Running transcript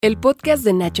El podcast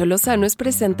de Nacho Lozano es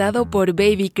presentado por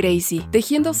Baby Crazy,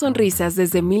 tejiendo sonrisas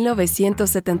desde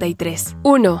 1973.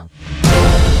 1.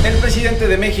 El presidente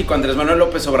de México, Andrés Manuel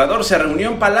López Obrador, se reunió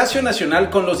en Palacio Nacional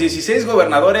con los 16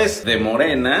 gobernadores de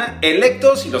Morena,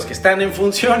 electos y los que están en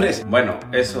funciones. Bueno,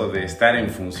 eso de estar en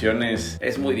funciones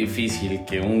es muy difícil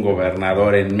que un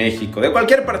gobernador en México de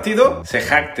cualquier partido se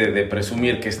jacte de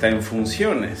presumir que está en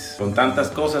funciones. Con tantas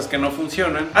cosas que no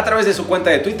funcionan, a través de su cuenta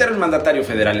de Twitter, el mandatario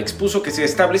federal expuso que se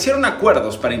establecieron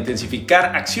acuerdos para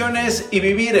intensificar acciones y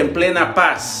vivir en plena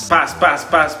paz.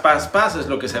 Paz es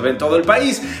lo que se ve en todo el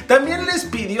país. También les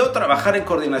pidió trabajar en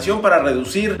coordinación para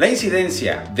reducir la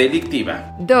incidencia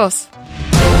delictiva. 2.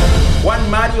 Juan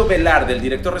Mario Velarde, el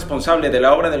director responsable de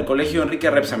la obra del colegio Enrique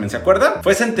Rebsamen, ¿se acuerda?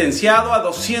 Fue sentenciado a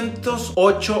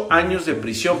 208 años de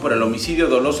prisión por el homicidio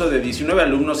doloso de 19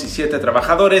 alumnos y 7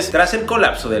 trabajadores tras el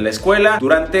colapso de la escuela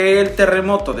durante el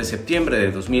terremoto de septiembre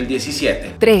de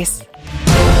 2017. 3.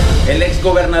 El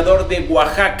exgobernador de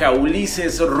Oaxaca,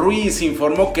 Ulises Ruiz,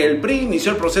 informó que el PRI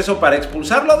inició el proceso para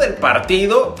expulsarlo del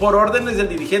partido por órdenes del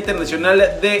dirigente nacional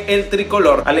de El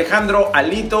Tricolor, Alejandro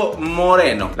Alito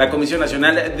Moreno. La Comisión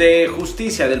Nacional de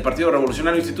Justicia del Partido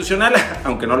Revolucionario Institucional,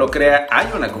 aunque no lo crea, hay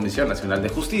una Comisión Nacional de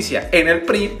Justicia en el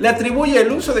PRI, le atribuye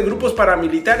el uso de grupos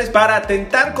paramilitares para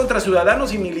atentar contra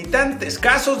ciudadanos y militantes,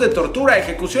 casos de tortura,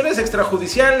 ejecuciones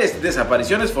extrajudiciales,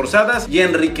 desapariciones forzadas y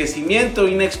enriquecimiento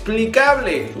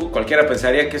inexplicable. Cualquiera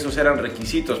pensaría que esos eran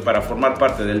requisitos para formar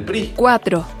parte del PRI.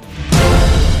 4.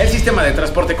 El sistema de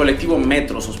transporte colectivo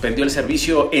Metro suspendió el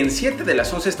servicio en 7 de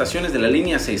las 11 estaciones de la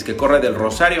línea 6 que corre del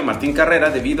Rosario Martín Carrera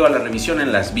debido a la revisión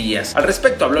en las vías. Al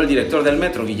respecto habló el director del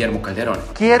Metro, Guillermo Calderón.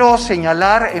 Quiero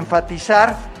señalar,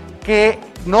 enfatizar que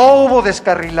no hubo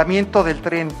descarrilamiento del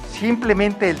tren,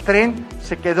 simplemente el tren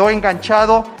se quedó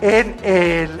enganchado en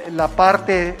la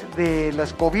parte de la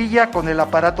escobilla con el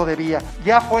aparato de vía.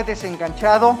 Ya fue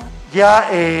desenganchado, ya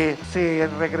se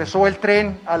regresó el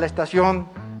tren a la estación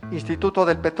Instituto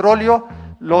del Petróleo.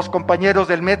 Los compañeros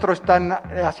del Metro están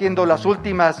haciendo las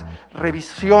últimas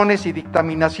revisiones y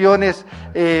dictaminaciones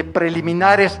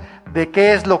preliminares de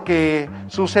qué es lo que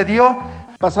sucedió.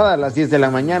 Pasadas las 10 de la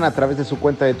mañana, a través de su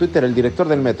cuenta de Twitter, el director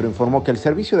del Metro informó que el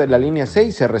servicio de la línea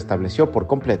 6 se restableció por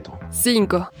completo.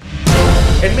 5.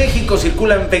 En México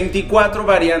circulan 24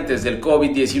 variantes del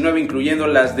COVID-19, incluyendo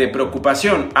las de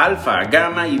preocupación, alfa,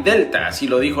 gamma y delta, así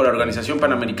lo dijo la Organización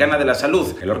Panamericana de la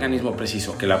Salud. El organismo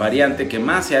precisó que la variante que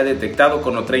más se ha detectado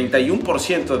con el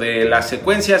 31% de las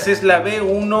secuencias es la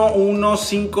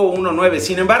B11519.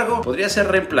 Sin embargo, podría ser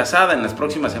reemplazada en las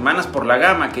próximas semanas por la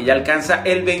gamma, que ya alcanza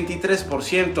el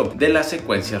 23% de las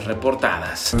secuencias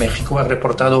reportadas. México ha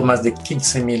reportado más de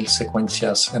 15.000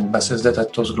 secuencias en bases de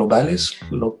datos globales,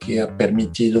 lo que ha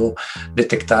permitido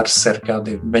detectar cerca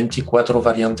de 24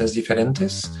 variantes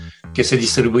diferentes que se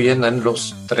distribuyen en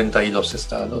los 32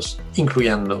 estados,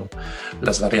 incluyendo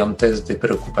las variantes de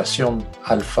preocupación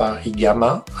alfa y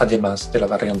gamma, además de la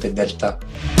variante delta.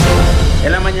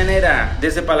 En la mañanera,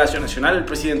 desde Palacio Nacional, el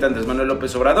presidente Andrés Manuel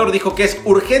López Obrador dijo que es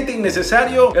urgente y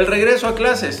necesario el regreso a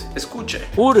clases. Escuche.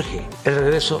 Urge el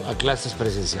regreso a clases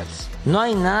presenciales. No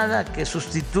hay nada que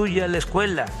sustituya a la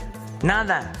escuela.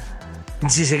 Nada.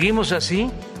 Si seguimos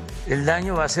así, el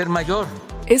daño va a ser mayor.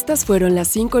 Estas fueron las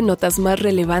 5 notas más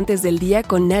relevantes del día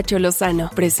con Nacho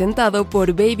Lozano, presentado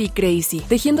por Baby Crazy,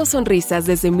 tejiendo sonrisas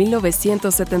desde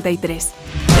 1973.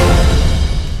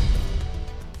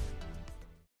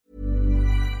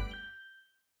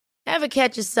 Ever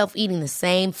catch yourself eating the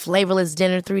same flavorless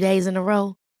dinner 3 days in a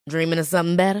row? Dreaming of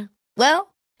something better?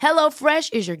 Well,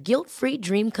 HelloFresh is your guilt-free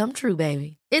dream come true,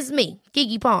 baby. It's me,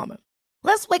 Keke Palmer.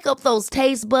 Let's wake up those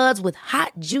taste buds with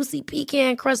hot, juicy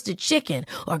pecan-crusted chicken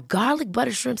or garlic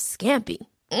butter shrimp scampi.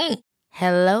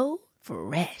 Hello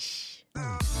Fresh.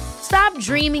 Stop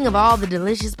dreaming of all the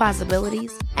delicious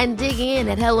possibilities and dig in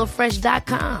at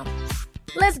HelloFresh.com.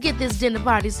 Let's get this dinner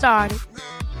party started.